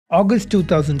August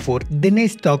 2004,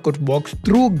 Dinesh Thakur walks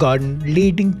through a garden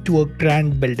leading to a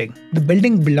grand building. The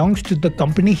building belongs to the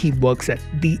company he works at,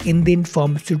 the Indian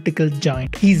pharmaceutical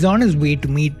giant. He's on his way to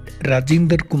meet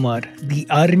Rajendra Kumar, the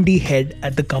R&D head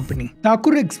at the company.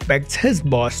 Thakur expects his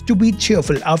boss to be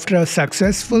cheerful after a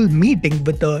successful meeting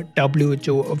with the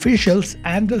WHO officials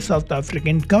and the South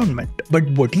African government. But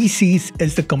what he sees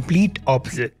is the complete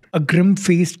opposite. A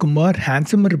grim-faced Kumar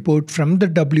hands him a report from the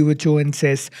WHO and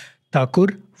says, "Thakur,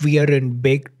 we are in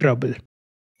big trouble."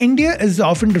 India is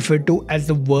often referred to as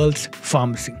the world's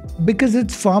pharmacy because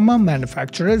its pharma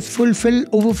manufacturers fulfill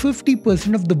over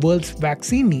 50% of the world's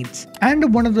vaccine needs and are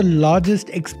one of the largest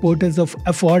exporters of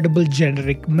affordable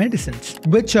generic medicines,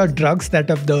 which are drugs that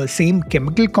have the same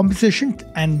chemical composition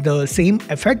and the same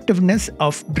effectiveness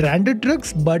of branded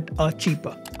drugs but are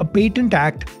cheaper. A patent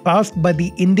act passed by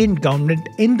the Indian government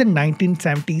in the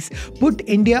 1970s put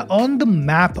India on the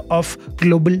map of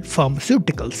global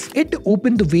pharmaceuticals. It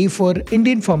opened the way for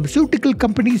Indian pharmaceutical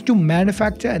companies to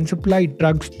manufacture and supply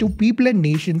drugs to people and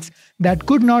nations that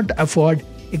could not afford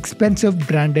expensive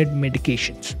branded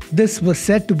medications. This was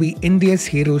said to be India's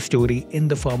hero story in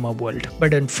the pharma world.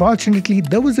 But unfortunately,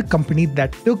 there was a company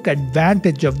that took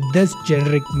advantage of this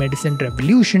generic medicine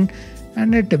revolution,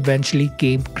 and it eventually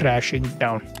came crashing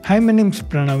down. Hi, my name's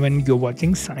Pranav and you're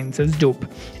watching Science is Dope.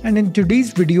 And in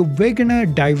today's video, we're gonna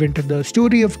dive into the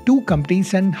story of two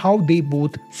companies and how they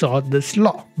both saw this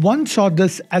law. One saw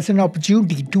this as an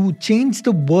opportunity to change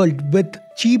the world with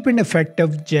cheap and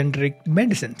effective generic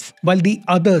medicines, while the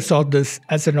other saw this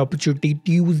as an opportunity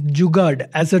to use jugaad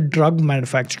as a drug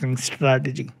manufacturing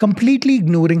strategy, completely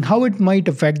ignoring how it might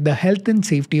affect the health and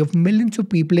safety of millions of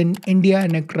people in India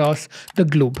and across the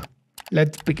globe.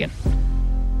 Let's begin.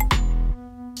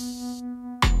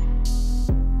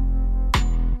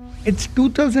 It's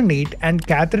 2008 and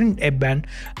Katherine Eban,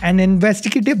 an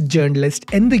investigative journalist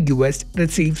in the US,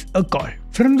 receives a call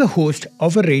from the host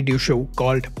of a radio show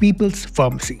called People's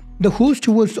Pharmacy. The host,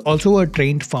 who was also a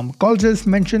trained pharmacologist,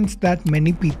 mentions that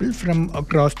many people from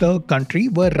across the country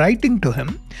were writing to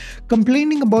him,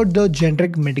 complaining about the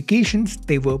generic medications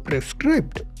they were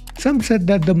prescribed. Some said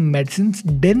that the medicines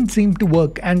didn't seem to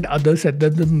work, and others said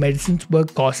that the medicines were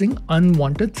causing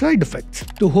unwanted side effects.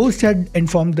 The host had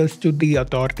informed this to the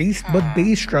authorities, but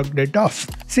they shrugged it off,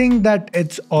 saying that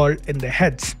it's all in their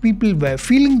heads. People were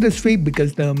feeling this way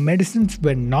because the medicines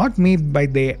were not made by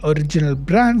their original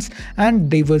brands and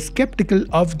they were skeptical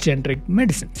of generic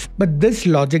medicines. But this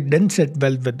logic didn't sit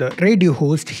well with the radio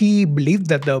host. He believed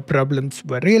that the problems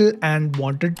were real and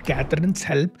wanted Katherine's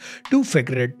help to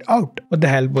figure it out. What the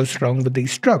hell was wrong with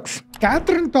these drugs?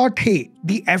 Katherine thought, hey,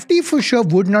 the FDA for sure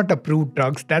would not approve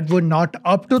drugs that were not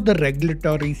up to the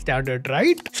regulatory standard,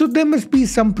 right? So there must be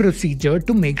some procedure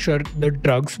to make sure the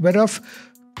drugs were of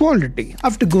quality.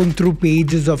 After going through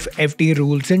pages of FDA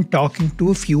rules and talking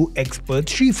to a few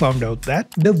experts, she found out that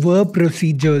there were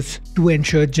procedures to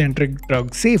ensure generic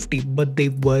drug safety, but they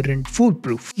weren't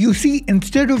foolproof. You see,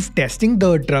 instead of testing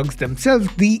the drugs themselves,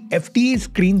 the FDA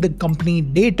screened the company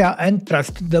data and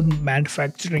trusted the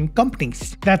manufacturing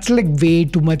companies. That's like way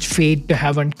too much faith to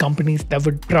have on companies that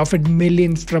would profit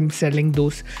millions from selling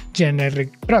those generic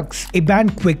drugs. Eban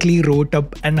quickly wrote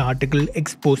up an article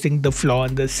exposing the flaw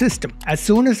in the system. As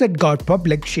soon as it got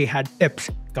public, she had tips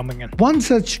coming in. One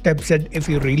such tip said, if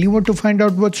you really want to find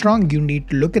out what's wrong, you need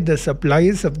to look at the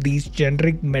suppliers of these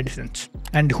generic medicines.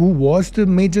 And who was the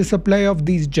major supplier of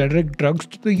these generic drugs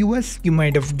to the US? You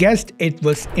might have guessed, it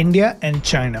was India and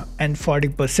China, and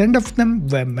 40% of them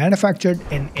were manufactured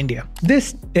in India.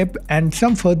 This tip and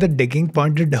some further digging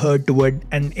pointed her toward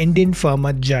an Indian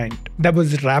pharma giant that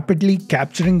was rapidly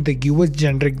capturing the US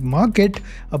generic market,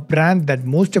 a brand that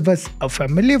most of us are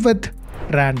familiar with,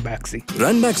 Ranbaxy.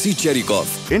 Ranbaxy Cherry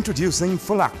Cough. Introducing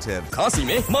Full Active. खांसी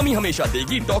में mummy हमेशा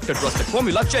देगी doctor trusted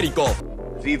formula cherry cough.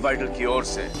 We vital की ओर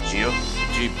से जियो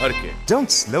जी भर के।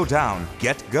 Don't slow down,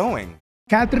 get going.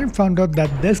 Katherine found out that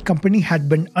this company had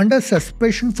been under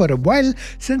suspicion for a while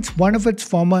since one of its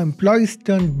former employees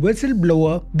turned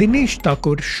whistleblower, Dinesh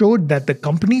Thakur, showed that the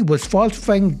company was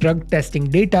falsifying drug testing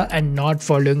data and not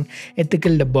following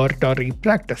ethical laboratory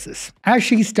practices. As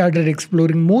she started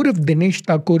exploring more of Dinesh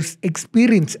Thakur's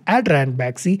experience at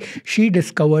Ranbaxy, she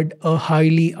discovered a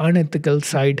highly unethical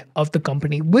side of the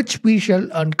company, which we shall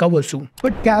uncover soon.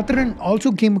 But Katherine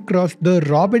also came across the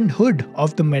Robin Hood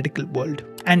of the medical world,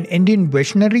 an Indian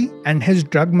visionary and his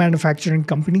drug manufacturing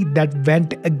company that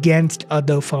went against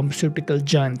other pharmaceutical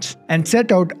giants and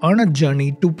set out on a journey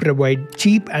to provide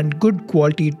cheap and good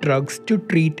quality drugs to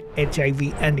treat HIV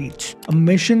and AIDS, a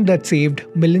mission that saved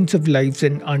millions of lives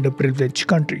in underprivileged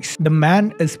countries. The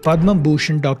man is Padma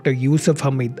Bhushan Dr. Yusuf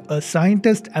Hamid, a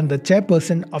scientist and the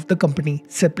chairperson of the company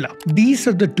Cipla. These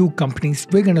are the two companies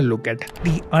we're going to look at,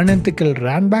 the unethical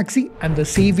Ranbaxy and the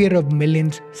savior of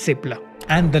millions Cipla,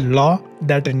 and the law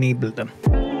that enabled them.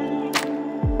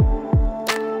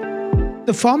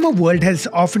 The pharma world has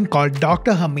often called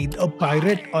Dr. Hamid a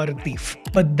pirate or a thief,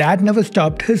 but that never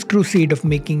stopped his crusade of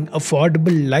making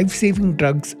affordable, life-saving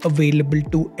drugs available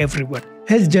to everyone.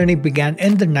 His journey began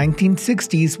in the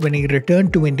 1960s when he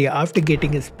returned to India after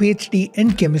getting his PhD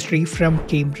in chemistry from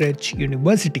Cambridge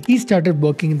University. He started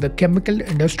working in the chemical,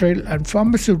 industrial and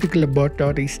pharmaceutical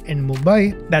laboratories in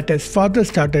Mumbai that his father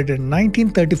started in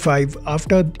 1935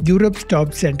 after Europe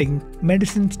stopped sending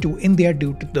medicines to India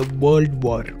due to the World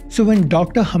War. So when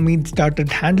Dr. Hamid started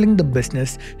handling the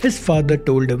business, his father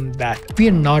told him that we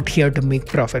are not here to make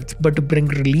profits but to bring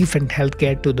relief and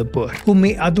healthcare to the poor, who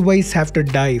may otherwise have to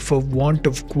die for want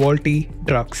of quality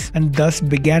drugs, and thus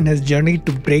began his journey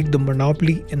to break the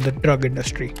monopoly in the drug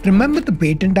industry. Remember the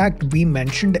Patent Act we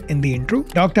mentioned in the intro?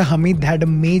 Dr. Hamid had a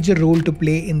major role to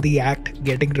play in the act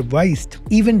getting revised.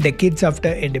 Even decades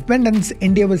after independence,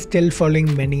 India was still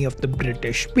following many of the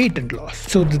British patent laws.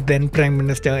 So the then Prime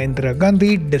Minister Indira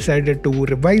Gandhi decided to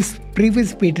revise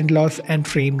previous patent laws and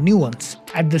frame new ones.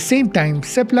 At the same time,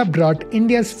 Cipla brought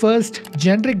India's first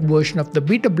generic version of the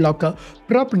beta blocker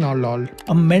propranolol,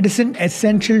 a medicine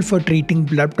essential for treating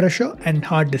blood pressure and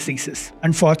heart diseases.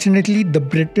 Unfortunately, the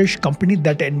British company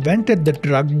that invented the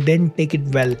drug didn't take it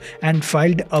well and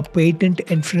filed a patent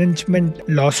infringement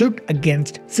lawsuit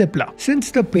against Cipla.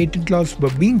 Since the patent laws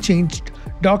were being changed,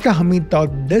 Dr. Hamid thought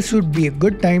this would be a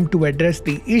good time to address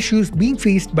the issues being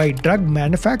faced by drug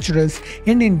manufacturers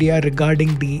in India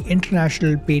regarding the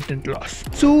international patent laws.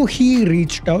 So he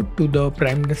reached out to the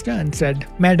Prime Minister and said,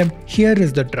 "Madam, here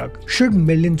is the drug. Should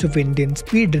millions of Indians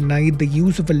be denied the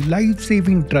use of a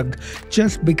life-saving drug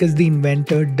just because the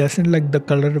inventor doesn't like the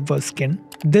color of her skin?"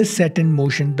 This set in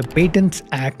motion the Patents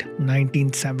Act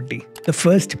 1970, the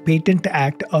first patent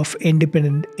act of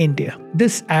independent India.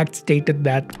 This act stated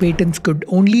that patents could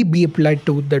only be applied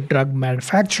to the drug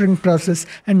manufacturing process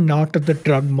and not to the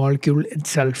drug molecule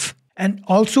itself. And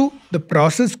also, the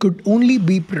process could only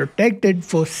be protected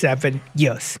for 7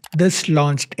 years. This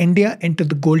launched India into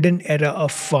the golden era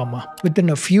of pharma.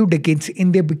 Within a few decades,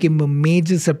 India became a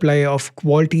major supplier of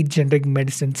quality generic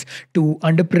medicines to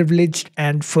underprivileged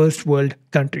and first world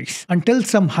countries, until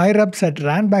some higher-ups at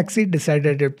Ranbaxy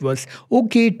decided it was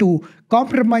okay to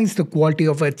compromise the quality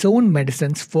of its own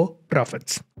medicines for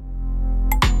profits.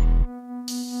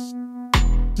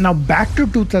 Now back to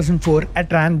 2004 at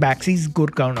Ranbaxy's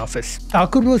Gurgaon office.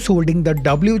 Thakur was holding the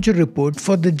WHO report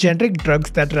for the generic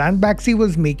drugs that Ranbaxy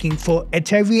was making for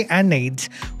HIV and AIDS,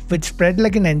 which spread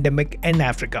like an endemic in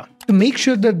Africa. To make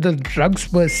sure that the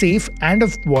drugs were safe and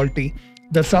of quality,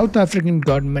 the South African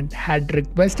government had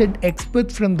requested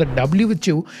experts from the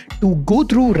WHO to go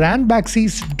through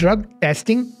Ranbaxy's drug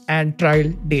testing and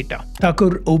trial data.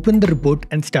 Thakur opened the report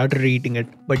and started reading it,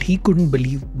 but he couldn't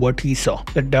believe what he saw.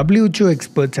 The WHO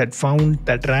experts had found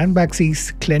that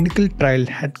Ranbaxy's clinical trial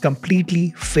had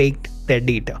completely faked their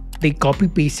data. They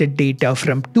copy-pasted data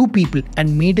from 2 people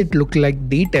and made it look like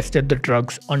they tested the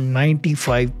drugs on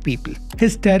 95 people.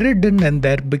 His terror didn't end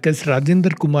there because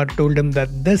Rajendra Kumar told him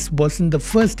that this wasn't the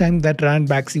first time that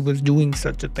Ranbaxy was doing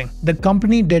such a thing. The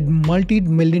company did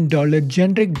multi-million-dollar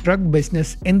generic drug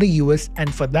business in the US,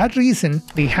 and for that reason,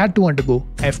 they had to undergo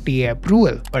FDA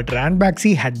approval. But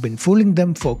Ranbaxy had been fooling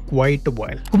them for quite a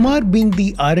while. Kumar, being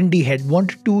the R&D head,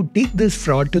 wanted to take this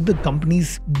fraud to the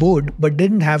company's board but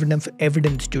didn't have enough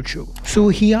evidence to show. So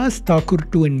he asked Thakur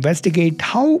to investigate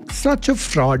how such a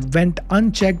fraud went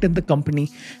unchecked in the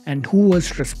company and who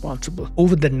was responsible.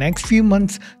 Over the next few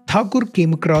months, Thakur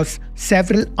came across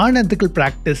several unethical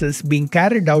practices being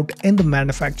carried out in the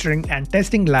manufacturing and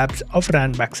testing labs of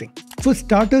Ranbaxy. For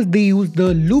starters, they used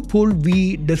the loophole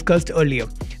we discussed earlier.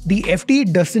 The FDA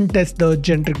doesn't test the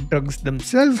generic drugs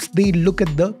themselves, they look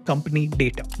at the company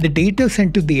data. The data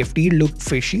sent to the FDA looked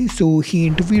fishy, so he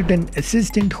interviewed an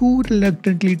assistant who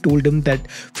reluctantly told him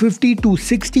that 50 to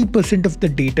 60% of the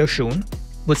data shown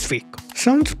was fake.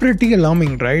 Sounds pretty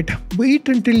alarming, right? Wait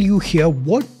until you hear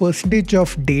what percentage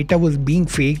of data was being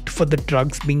faked for the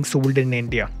drugs being sold in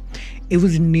India. it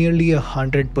was nearly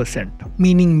 100%,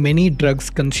 meaning many drugs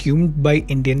consumed by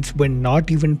Indians were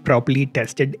not even properly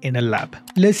tested in a lab.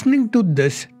 Listening to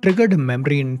this triggered a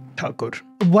memory in Thakur.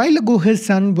 A while ago, his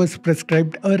son was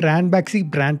prescribed a Ranbaxy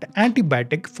brand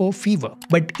antibiotic for fever.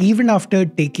 But even after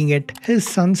taking it, his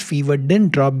son's fever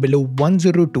didn't drop below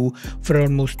 102 for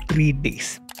almost 3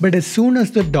 days. But as soon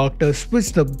as the doctor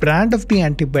switched the brand of the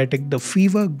antibiotic, the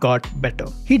fever got better.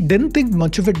 He didn't think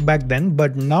much of it back then,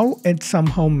 but now it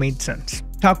somehow made sense.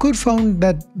 Thakur found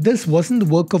that this wasn't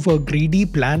the work of a greedy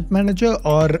plant manager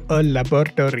or a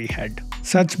laboratory head.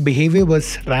 Such behavior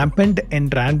was rampant in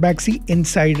Ranbaxy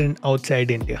inside and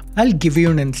outside India. I'll give you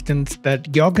an instance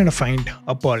that you're gonna find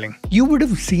appalling. You would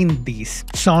have seen these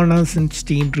saunas and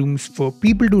steam rooms for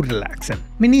people to relax in.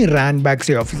 Many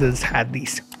Ranbaxy offices had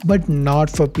these, but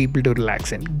not for people to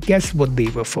relax in. Guess what they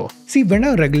were for? See, when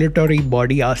a regulatory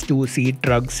body asked to see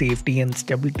drug safety and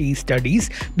stability studies,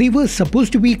 they were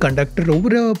supposed to be conducted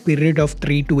over a period of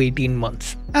 3 to 18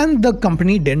 months. And the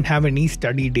company didn't have any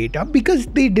study data because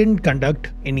they didn't conduct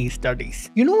any studies.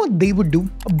 You know what they would do?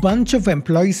 A bunch of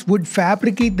employees would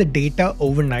fabricate the data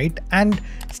overnight and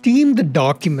steam the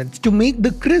documents to make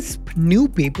the crisp new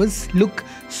papers look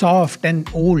soft and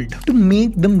old, to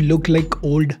make them look like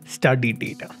old study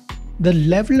data. The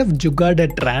level of jugaad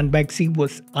at Ranbaxy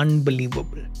was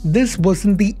unbelievable. This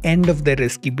wasn't the end of their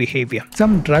risky behavior.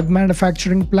 Some drug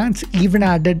manufacturing plants even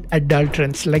added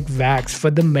adulterants like wax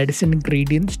for the medicine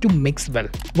ingredients to mix well,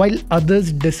 while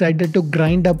others decided to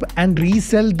grind up and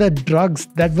resell the drugs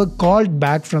that were called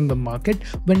back from the market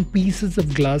when pieces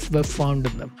of glass were found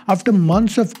in them. After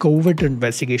months of covert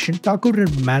investigation, Thakur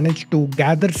had managed to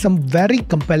gather some very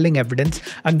compelling evidence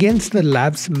against the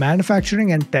labs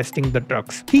manufacturing and testing the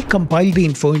drugs. He compiled the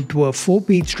info into a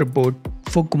 4-page report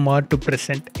for Kumar to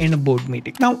present in a board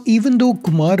meeting. Now, even though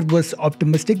Kumar was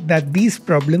optimistic that these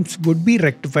problems would be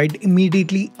rectified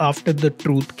immediately after the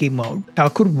truth came out,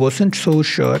 Thakur wasn't so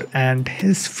sure, and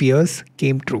his fears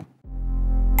came true.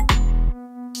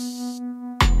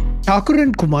 Thakur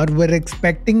and Kumar were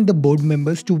expecting the board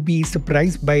members to be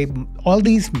surprised by all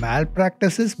these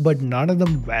malpractices, but none of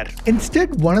them were.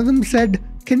 Instead, one of them said,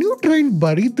 "Can you try and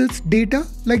bury this data?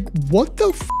 Like, what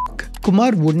the f?"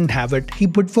 Kumar wouldn't have it. He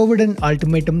put forward an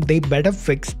ultimatum: they better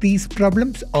fix these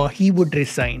problems or he would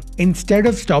resign. Instead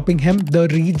of stopping him, the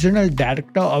regional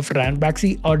director of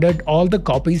Ranbaxy ordered all the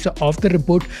copies of the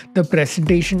report, the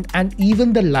presentation, and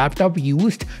even the laptop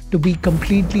used to be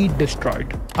completely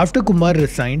destroyed. After Kumar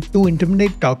resigned, to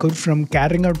intimidate Thakur from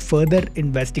carrying out further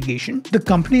investigation, the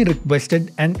company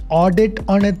requested an audit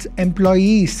on its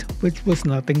employees, which was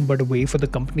nothing but a way for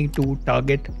the company to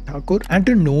target Thakur. And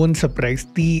to no one's surprise,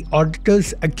 the auditors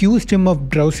accused him of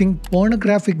browsing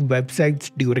pornographic websites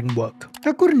during work.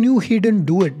 Thakur knew he didn't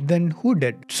do it, then who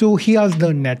did? So he asked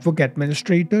the network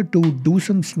administrator to do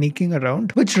some sneaking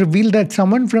around, which revealed that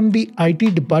someone from the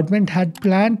IT department had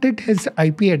planted his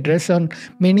IP address on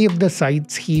many of the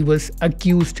sites he was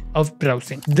accused of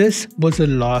browsing. This was a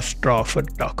last straw for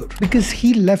Thakur, because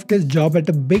he left his job at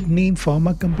a big name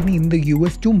pharma company in the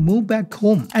US to move back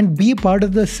home and be a part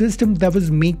of the system that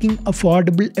was making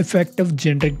affordable, effective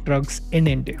generic drugs in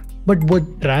India. But what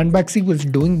Ranbaxy was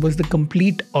doing was the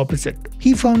complete opposite.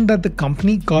 He found that the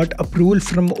company got approval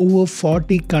from over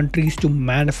 40 countries to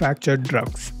manufacture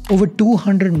drugs. Over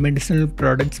 200 medicinal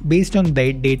products based on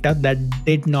their data that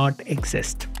did not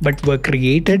exist, but were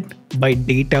created by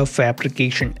data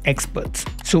fabrication experts.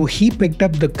 So he picked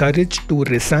up the courage to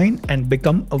resign and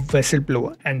become a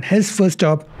whistleblower, and his first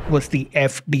job was the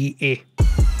FDA.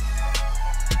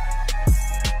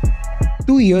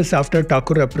 2 years after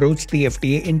Thakur approached the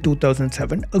FDA in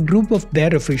 2007, a group of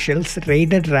their officials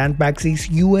raided Ranbaxy's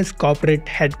US corporate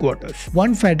headquarters.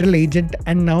 One federal agent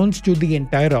announced to the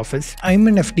entire office, "I'm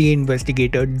an FDA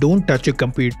investigator, don't touch your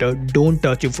computer, don't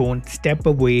touch your phone, step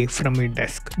away from your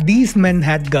desk." These men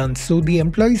had guns, so the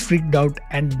employees freaked out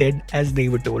and did as they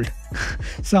were told.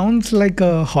 Sounds like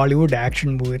a Hollywood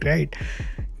action movie, right?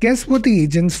 Guess what the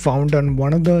agents found on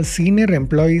one of the senior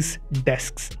employees'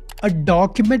 desks? A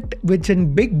document which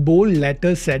in big bold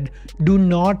letters said, "Do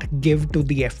not give to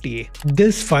the FDA."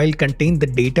 This file contained the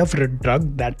data for a drug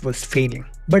that was failing.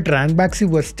 But Ranbaxy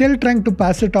was still trying to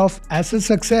pass it off as a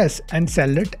success and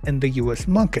sell it in the US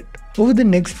market. Over the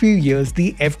next few years,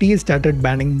 the FDA started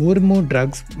banning more and more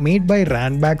drugs made by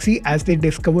Ranbaxy as they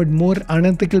discovered more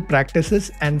unethical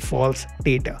practices and false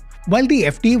data. While the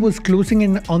FDA was closing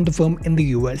in on the firm in the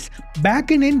US, back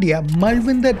in India,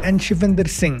 Malvinder and Shivinder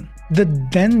Singh, the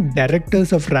then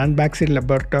directors of Ranbaxy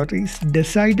Laboratories,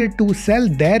 decided to sell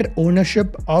their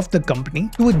ownership of the company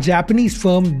to a Japanese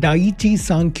firm, Daiichi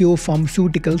Sankyo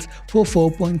Pharmaceuticals, for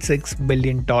 $4.6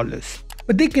 billion.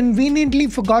 But they conveniently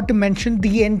forgot to mention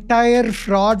the entire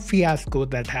fraud fiasco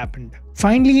that happened.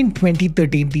 Finally, in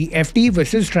 2013, the FDA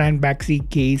versus Ranbaxy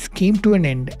case came to an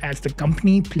end as the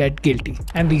company pled guilty,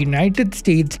 and the United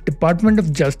States Department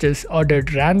of Justice ordered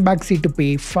Ranbaxy to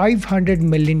pay $500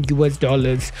 million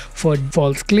for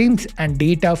false claims and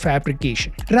data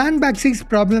fabrication. Ranbaxy's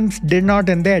problems did not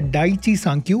end there. Daiichi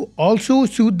Sankyo also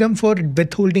sued them for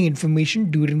withholding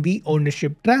information during the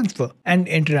ownership transfer. An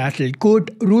international court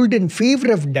ruled in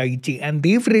favor of Daiichi, and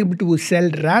they were able to sell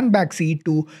Ranbaxy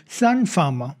to Sun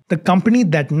Pharma, the company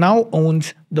that now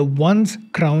owns the once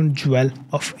crown jewel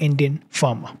of Indian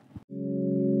pharma.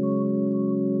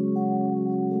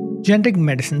 Generic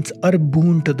medicines are a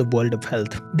boon to the world of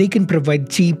health. They can provide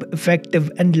cheap, effective,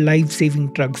 and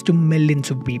life-saving drugs to millions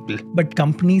of people. But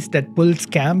companies that pull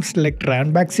scams like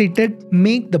Ranbaxy did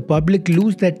make the public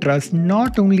lose their trust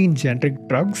not only in generic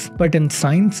drugs, but in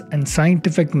science and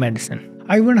scientific medicine.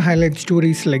 I want to highlight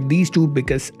stories like these two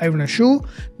because I want to show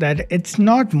that it's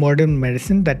not modern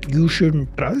medicine that you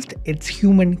shouldn't trust, it's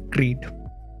human greed.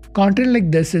 Content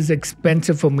like this is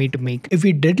expensive for me to make. If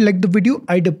you did like the video,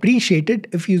 I'd appreciate it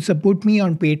if you support me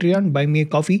on Patreon, buy me a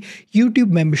coffee, YouTube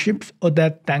memberships, or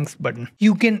that thanks button.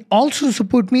 You can also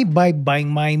support me by buying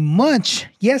my merch.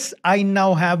 Yes, I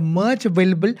now have merch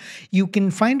available. You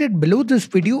can find it below this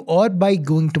video or by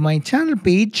going to my channel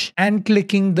page and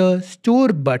clicking the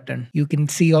store button. You can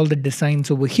see all the designs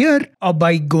over here, or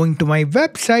by going to my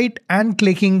website and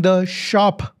clicking the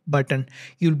shop button.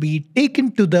 You'll be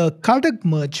taken to the Kadak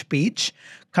merch page.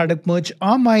 Kadak merch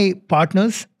are my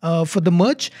partners for the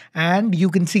merch, and you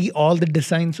can see all the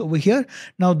designs over here.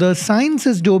 Now the Science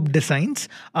is Dope designs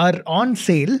are on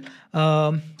sale,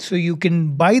 so you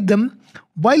can buy them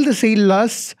while the sale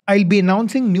lasts. I'll be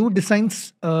announcing new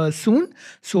designs soon,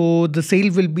 so the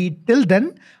sale will be till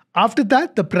then. After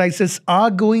that, the prices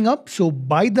are going up, so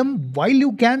buy them while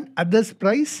you can at this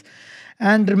price.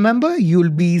 And remember, you'll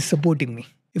be supporting me.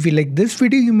 If you like this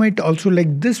video, you might also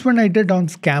like this one I did on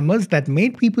scammers that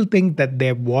made people think that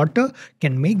their water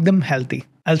can make them healthy.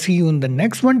 I'll see you in the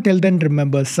next one. Till then,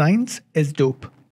 remember, science is dope.